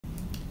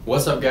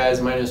What's up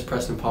guys, my name is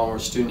Preston Palmer,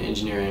 student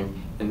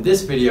engineering. In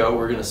this video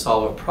we're going to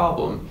solve a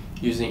problem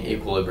using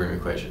equilibrium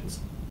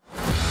equations.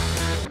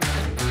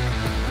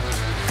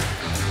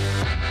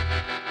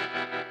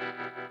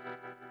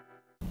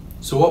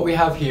 So what we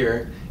have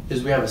here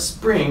is we have a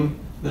spring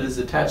that is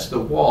attached to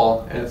the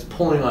wall and it's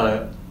pulling on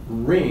a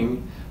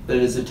ring that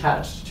is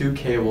attached to two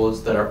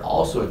cables that are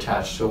also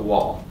attached to a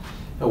wall.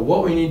 Now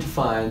what we need to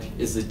find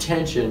is the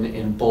tension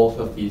in both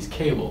of these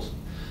cables.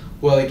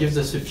 Well, it gives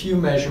us a few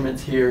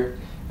measurements here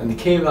and the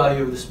K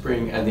value of the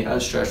spring and the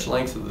unstretched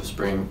length of the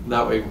spring.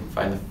 That way we can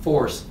find the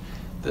force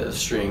that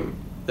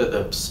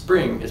the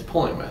spring is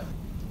pulling with.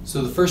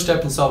 So the first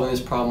step in solving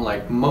this problem,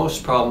 like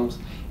most problems,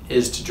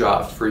 is to draw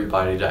a free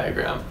body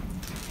diagram.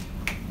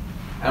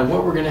 And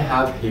what we're going to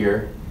have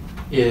here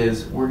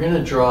is we're going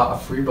to draw a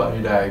free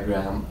body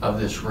diagram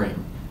of this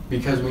ring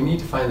because we need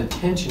to find the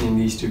tension in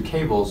these two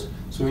cables,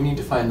 so we need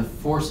to find the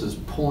forces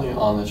pulling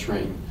on this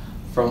ring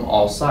from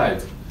all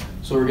sides.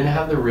 So we're going to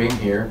have the ring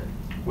here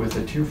with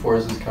the two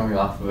forces coming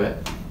off of it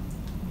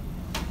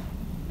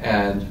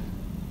and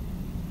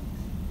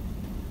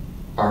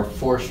our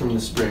force from the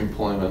spring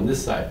pulling on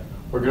this side.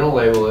 We're going to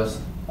label this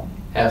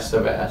F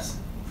sub S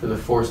for the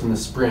force in the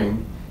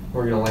spring.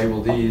 We're going to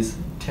label these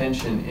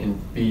tension in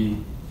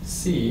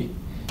BC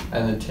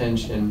and the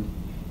tension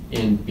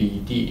in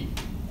BD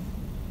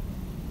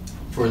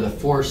for the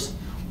force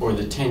or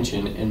the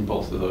tension in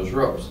both of those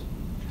rows.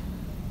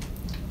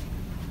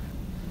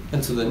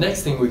 And so the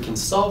next thing we can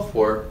solve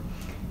for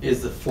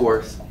is the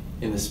force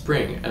in the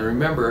spring. And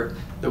remember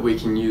that we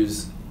can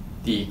use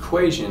the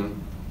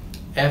equation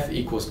F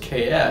equals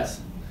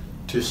Ks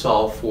to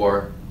solve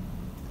for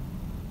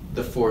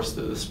the force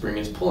that the spring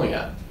is pulling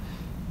at.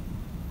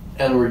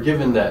 And we're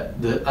given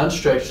that the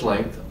unstretched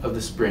length of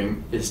the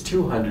spring is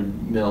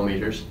 200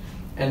 millimeters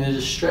and it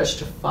is stretched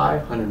to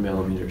 500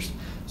 millimeters.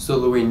 So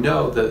that we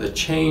know that the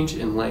change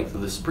in length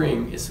of the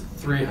spring is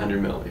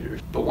 300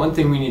 millimeters. But one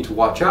thing we need to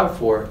watch out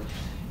for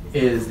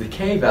is the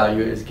K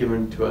value is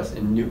given to us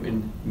in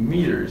Newton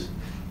meters,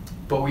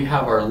 but we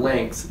have our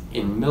lengths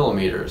in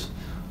millimeters.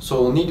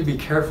 So we'll need to be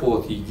careful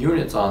with the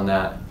units on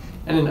that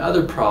and in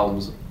other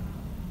problems,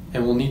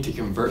 and we'll need to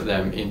convert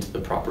them into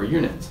the proper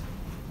units.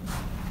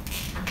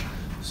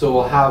 So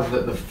we'll have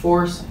that the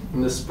force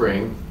in the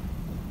spring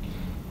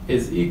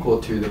is equal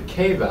to the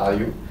K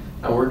value,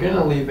 and we're going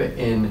to leave it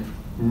in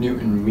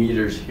Newton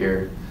meters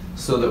here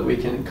so that we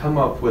can come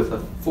up with a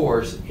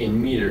force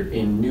in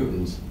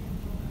newtons.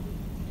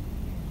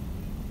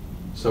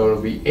 So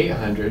it'll be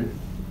 800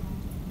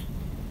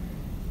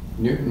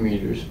 Newton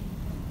meters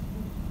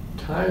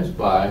times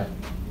by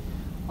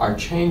our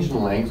change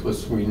in length,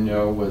 which we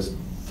know was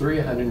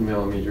 300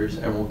 millimeters,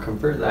 and we'll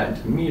convert that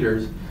into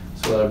meters,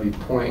 so that'll be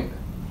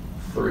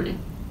 0.3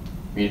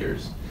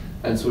 meters.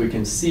 And so we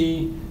can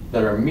see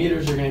that our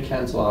meters are going to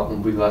cancel out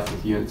and we'll be left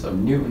with units of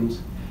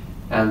newtons,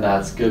 and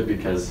that's good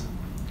because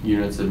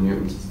units of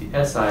newtons is the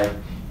SI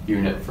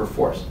unit for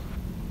force.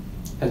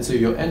 And so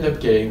you'll end up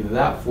getting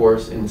that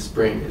force in the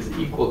spring is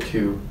equal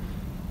to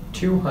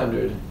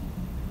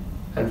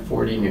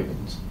 240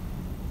 newtons.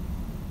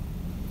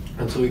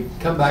 And so we can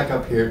come back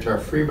up here to our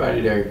free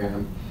body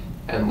diagram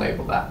and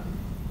label that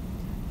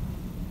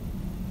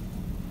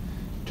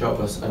to help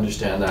us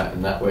understand that,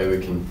 and that way we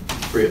can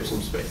free up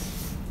some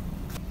space.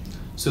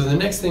 So the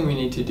next thing we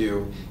need to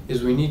do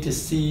is we need to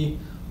see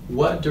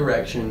what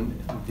direction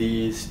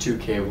these two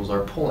cables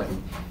are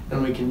pulling.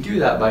 And we can do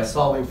that by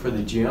solving for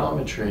the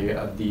geometry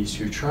of these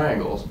two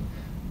triangles.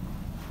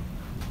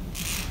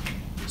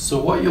 So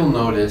what you'll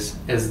notice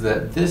is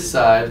that this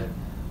side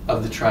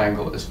of the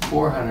triangle is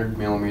 400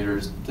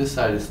 millimeters, this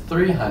side is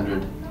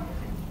 300,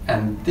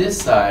 and this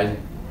side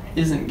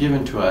isn't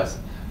given to us,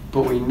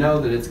 but we know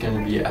that it's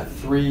going to be a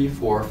 3,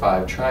 4,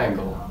 5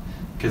 triangle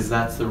because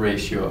that's the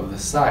ratio of the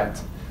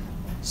sides.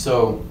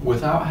 So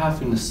without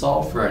having to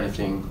solve for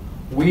anything,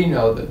 we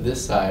know that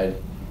this side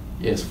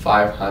is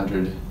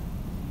 500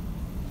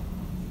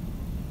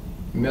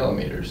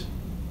 millimeters.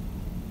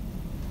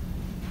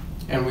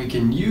 And we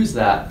can use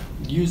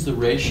the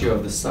ratio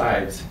of the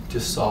sides to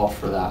solve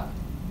for that.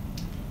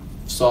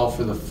 Solve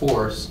for the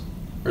force,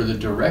 or the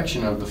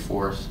direction of the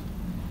force,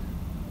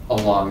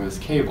 along this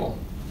cable.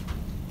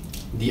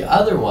 The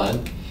other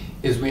one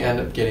is we end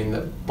up getting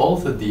that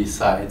both of these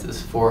sides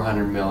is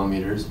 400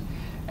 millimeters,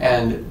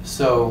 and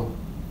so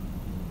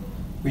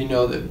we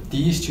know that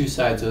these two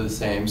sides are the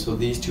same, so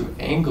these two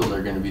angles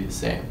are going to be the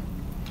same.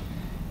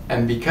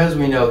 And because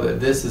we know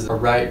that this is a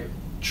right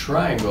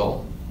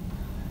triangle,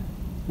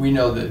 we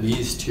know that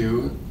these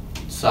two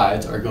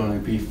sides are going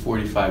to be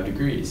 45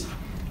 degrees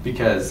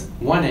because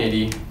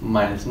 180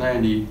 minus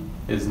 90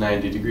 is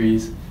 90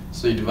 degrees.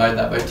 So you divide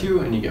that by 2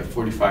 and you get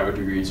 45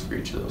 degrees for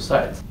each of those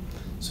sides.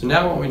 So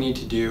now what we need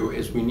to do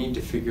is we need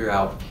to figure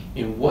out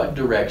in what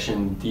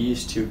direction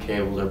these two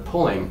cables are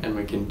pulling, and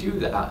we can do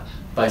that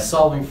by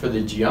solving for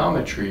the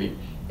geometry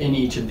in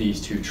each of these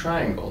two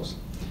triangles.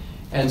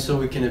 And so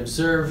we can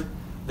observe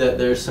that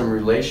there's some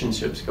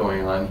relationships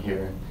going on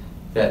here,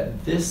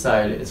 that this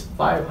side is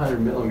 500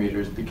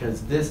 millimeters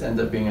because this ends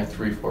up being a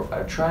 3, 4,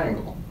 5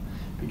 triangle.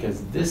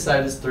 because this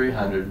side is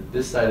 300,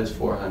 this side is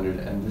 400,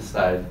 and this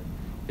side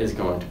is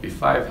going to be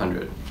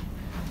 500.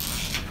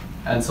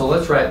 And so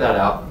let's write that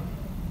out.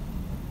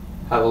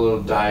 Have a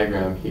little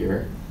diagram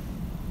here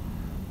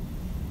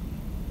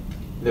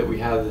that we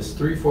have this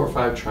 3, 4,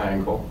 5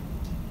 triangle.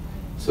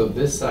 So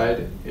this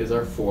side is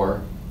our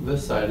 4,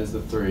 this side is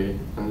the 3,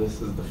 and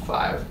this is the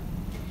 5.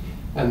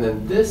 And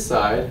then this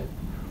side,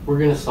 we're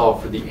going to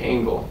solve for the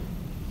angle.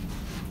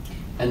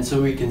 And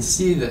so we can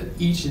see that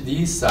each of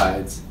these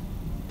sides,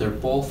 they're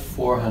both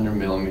 400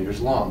 millimeters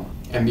long.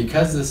 And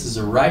because this is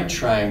a right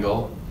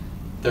triangle,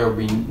 there will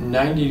be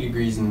 90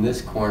 degrees in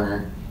this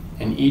corner,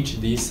 and each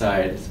of these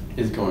sides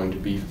is going to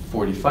be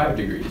 45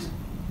 degrees.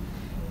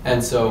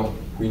 And so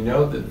we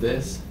know that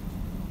this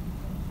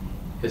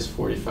is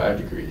 45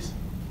 degrees.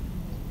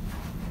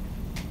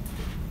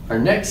 Our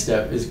next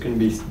step is going to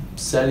be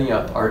setting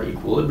up our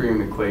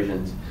equilibrium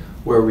equations,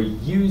 where we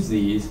use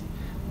these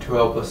to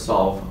help us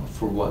solve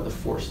for what the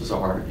forces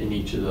are in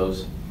each of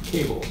those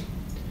cables.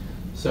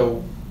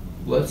 So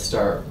let's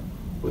start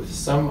with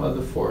sum of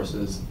the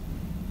forces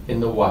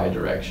in the y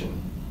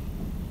direction.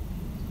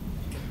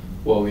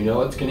 Well, we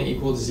know it's going to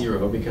equal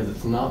 0 because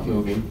it's not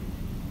moving,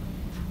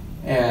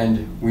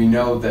 and we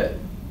know that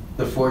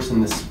the force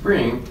in the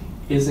spring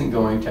isn't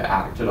going to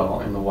act at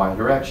all in the y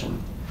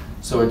direction.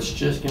 So it's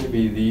just going to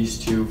be these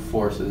two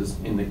forces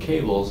in the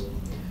cables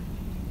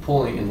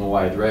pulling in the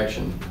y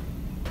direction.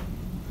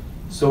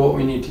 So what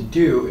we need to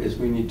do is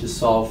we need to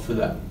solve for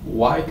that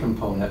y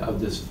component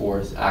of this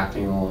force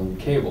acting along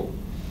the cable.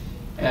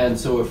 And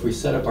so if we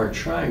set up our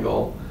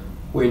triangle,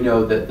 we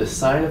know that the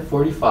sine of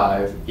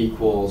 45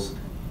 equals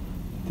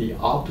the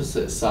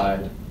opposite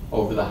side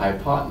over the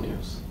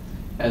hypotenuse.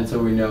 And so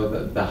we know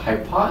that the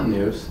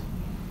hypotenuse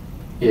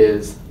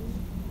is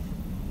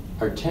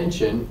our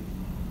tension,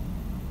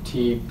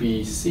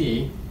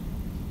 TBC.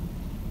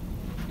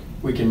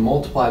 We can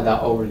multiply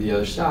that over to the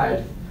other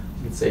side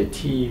and say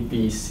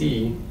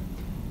TBC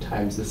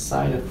times the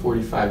sine of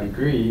 45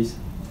 degrees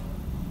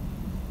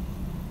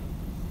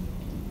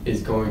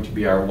is going to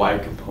be our y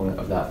component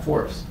of that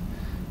force.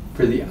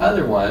 For the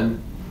other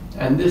one,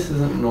 and this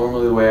isn't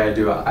normally the way I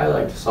do it, I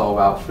like to solve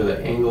out for the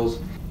angles,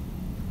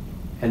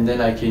 and then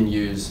I can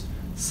use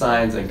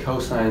sines and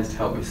cosines to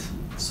help me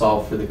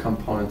solve for the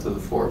components of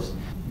the force.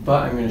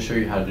 But I'm going to show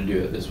you how to do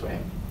it this way.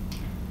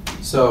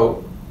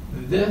 So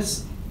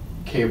this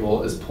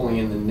cable is pulling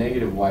in the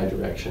negative y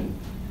direction,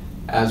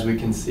 as we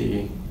can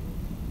see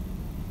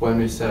when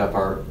we set up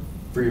our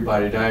free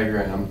body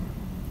diagram,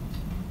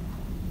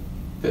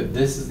 that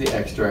this is the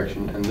x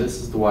direction and this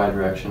is the y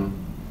direction.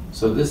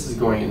 So this is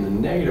going in the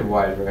negative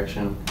y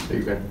direction, so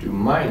you're going to do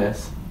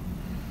minus.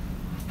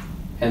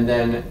 And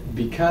then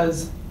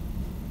because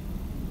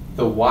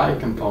the y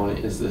component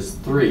is this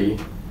 3,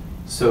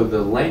 so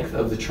the length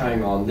of the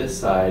triangle on this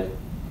side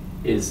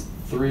is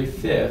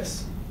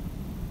 3/5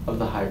 of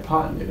the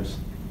hypotenuse.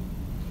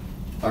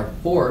 Our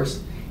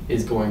force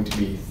is going to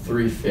be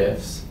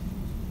 3/5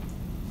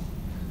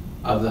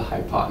 of the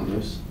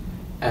hypotenuse,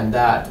 and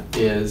that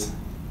is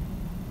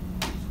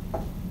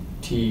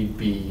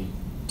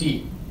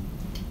TBD,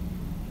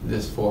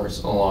 this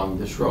force along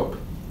this rope.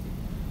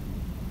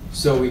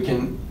 So we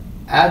can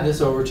add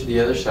this over to the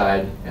other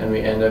side, and we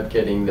end up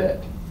getting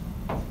that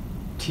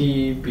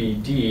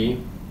TBD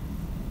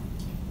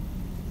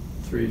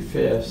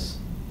 3/5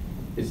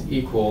 is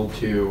equal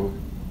to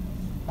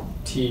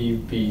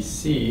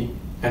TBC,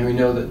 and we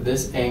know that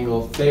this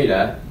angle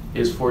theta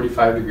is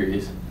 45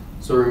 degrees.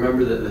 So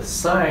remember that the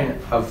sine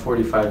of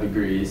 45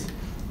 degrees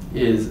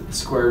is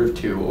square root of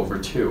 2 over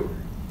 2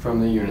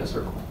 from the unit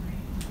circle.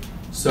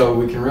 So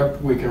we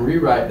can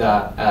rewrite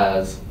that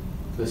as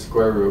the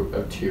square root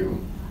of 2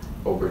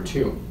 over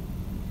 2.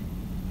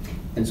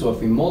 And so if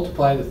we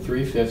multiply the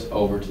 3/5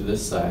 over to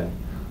this side,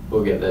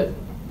 we'll get that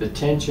the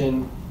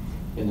tension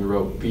in the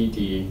rope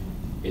BD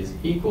is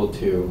equal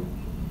to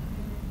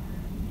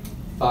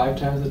 5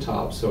 times the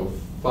top, so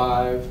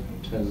 5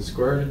 times the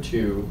square root of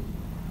 2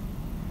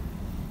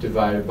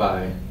 divided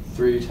by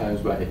 3 times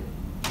by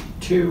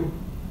 2,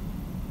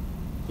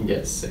 you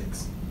get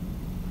 6.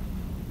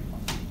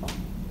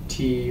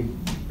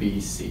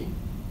 TBC.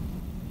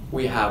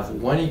 We have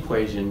one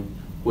equation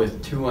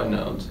with two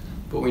unknowns,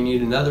 but we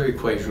need another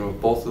equation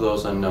with both of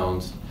those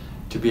unknowns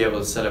to be able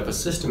to set up a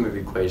system of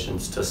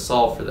equations to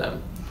solve for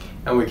them.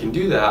 And we can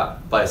do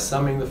that by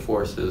summing the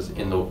forces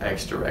in the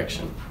x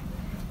direction.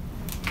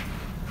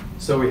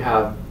 So we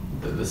have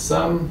the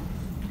sum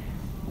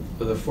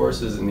of the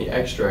forces in the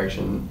x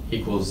direction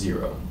equals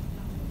 0.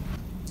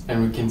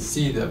 And we can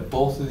see that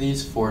both of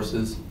these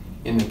forces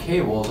in the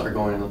cables are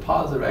going in the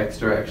positive x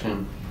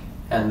direction,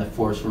 and the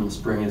force from the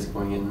spring is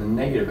going in the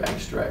negative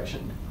x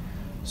direction.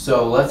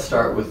 So let's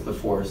start with the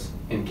force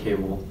in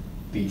cable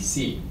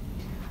BC.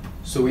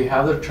 So we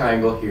have the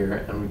triangle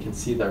here, and we can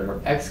see that our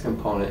x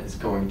component is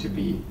going to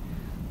be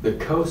the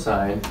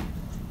cosine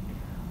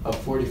of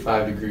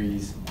 45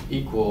 degrees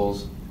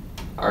equals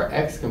our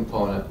x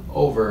component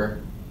over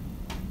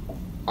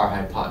our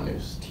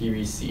hypotenuse,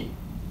 TBC.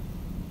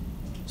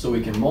 So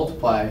we can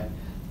multiply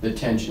the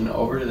tension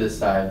over to this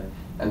side,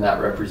 and that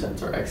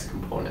represents our x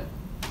component.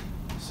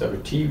 So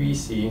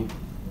TBC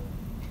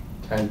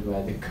times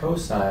by the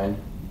cosine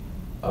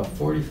of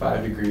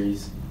 45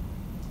 degrees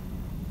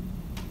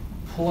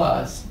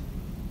plus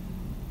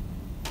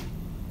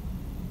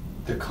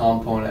the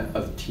component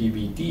of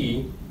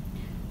TBD,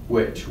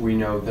 which we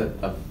know that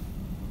the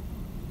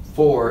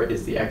 4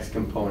 is the x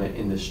component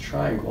in this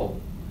triangle.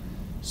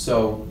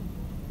 So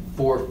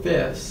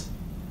 4/5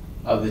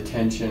 of the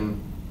tension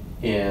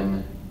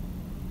in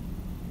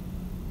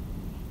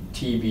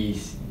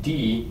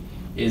TBD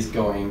is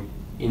going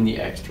in the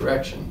x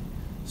direction.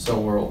 So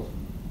we'll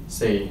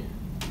say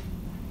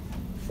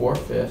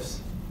 4/5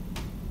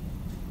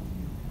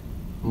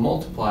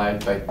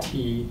 multiplied by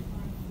TBD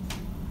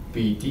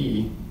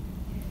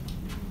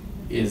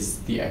is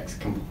the x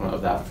component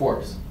of that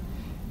force.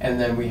 And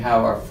then we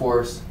have our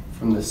force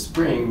from the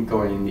spring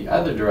going in the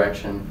other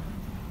direction,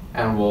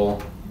 and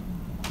we'll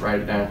write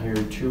it down here,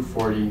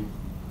 240.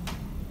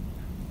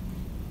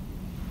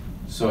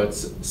 So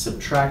it's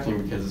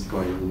subtracting because it's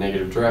going in the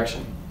negative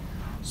direction.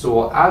 So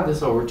we'll add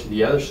this over to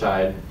the other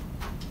side,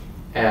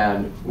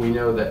 and we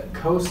know that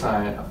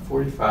cosine of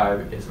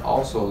 45 is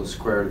also the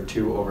square root of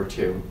 2 over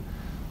 2.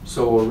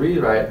 So we'll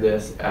rewrite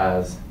this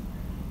as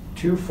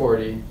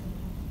 240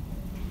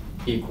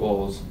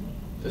 equals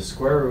the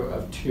square root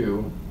of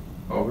 2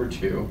 over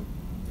 2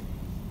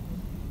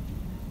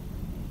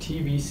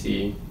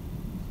 TBC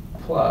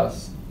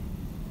plus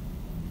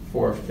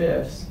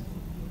 4/5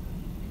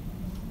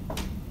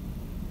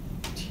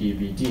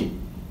 TBD.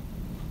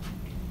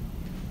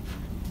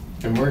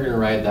 And we're going to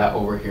write that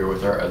over here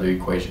with our other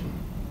equation.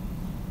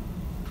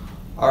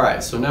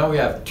 Alright, so now we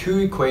have two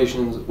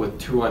equations with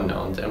two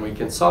unknowns, and we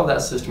can solve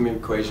that system of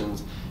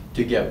equations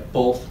to get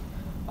both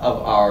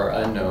of our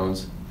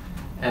unknowns.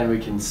 And we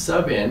can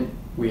sub in,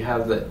 we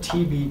have that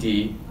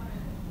TBD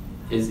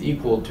is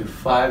equal to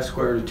 5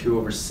 square root of 2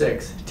 over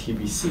 6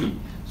 TBC.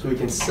 So we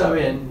can sub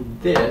in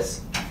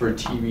this for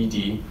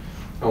TBD,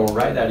 and we'll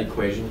write that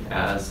equation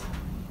as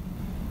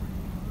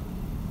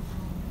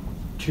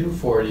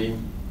 240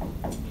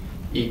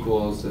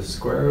 equals the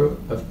square root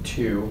of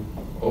 2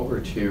 over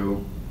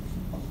 2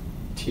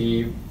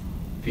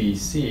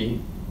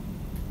 TBC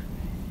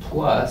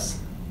plus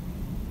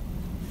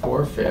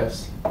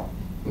 4/5.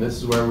 And this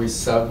is where we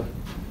sub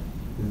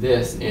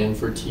this in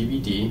for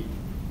TBD.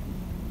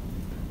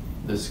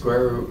 The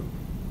square root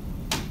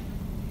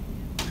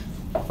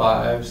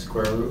 5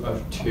 square root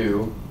of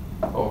 2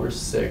 over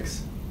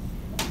 6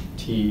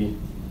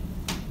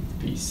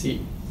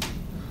 TBC.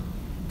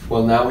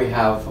 Well, now we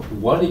have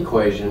one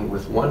equation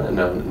with one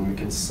unknown, and we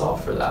can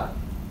solve for that.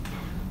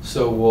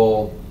 So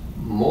we'll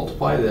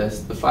multiply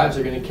this. The 5's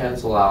are going to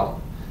cancel out.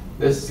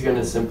 This is going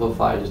to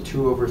simplify to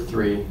 2 over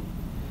 3.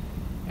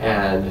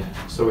 And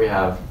so we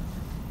have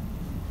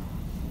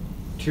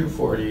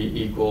 240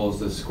 equals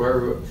the square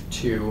root of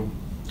 2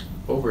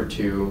 over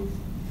 2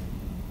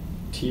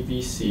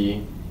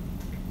 TBC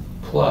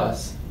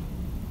plus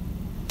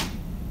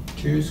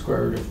 2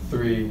 square root of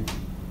 3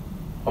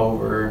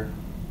 over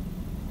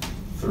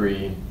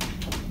 3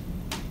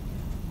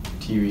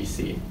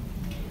 TBC.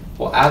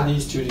 We'll add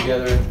these two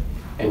together,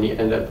 and you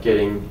end up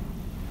getting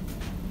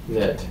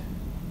that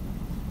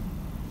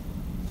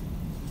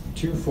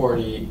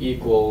 240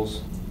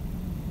 equals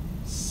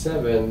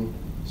 7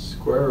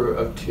 square root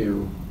of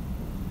 2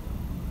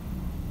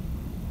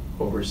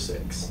 over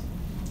 6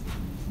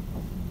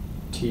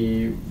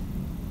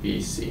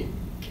 TBC.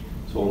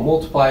 So we'll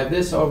multiply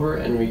this over,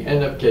 and we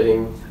end up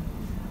getting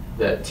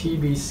that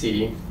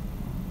TBC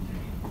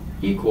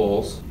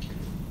equals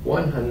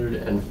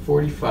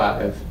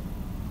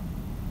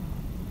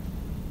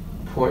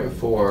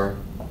 145.4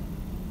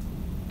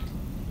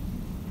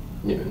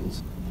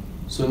 newtons.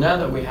 So now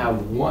that we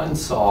have one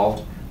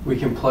solved, we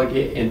can plug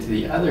it into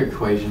the other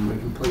equation, we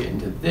can plug it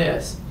into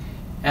this,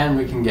 and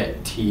we can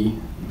get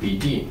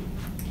TBD.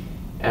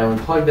 And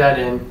we plug that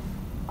in,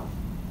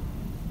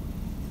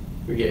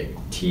 we get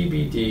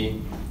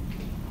TBD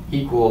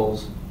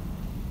equals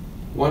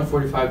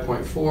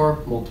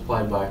 145.4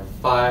 multiplied by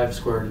 5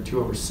 square root of 2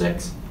 over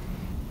 6.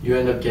 You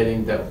end up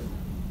getting that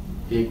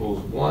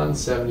equals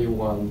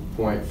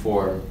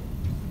 171.4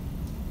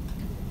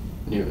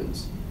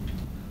 newtons.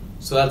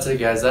 So that's it,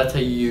 guys. That's how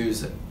you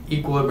use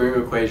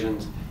equilibrium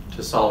equations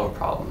to solve a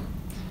problem.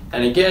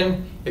 And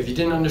again, if you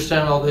didn't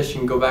understand all this, you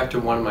can go back to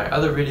one of my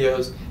other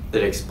videos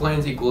that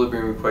explains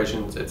equilibrium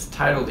equations. It's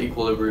titled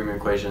Equilibrium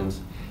Equations,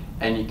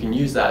 and you can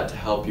use that to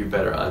help you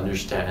better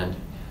understand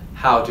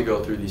how to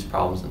go through these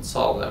problems and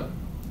solve them.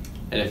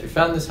 And if you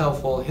found this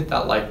helpful, hit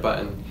that like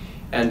button,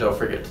 and don't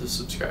forget to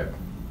subscribe.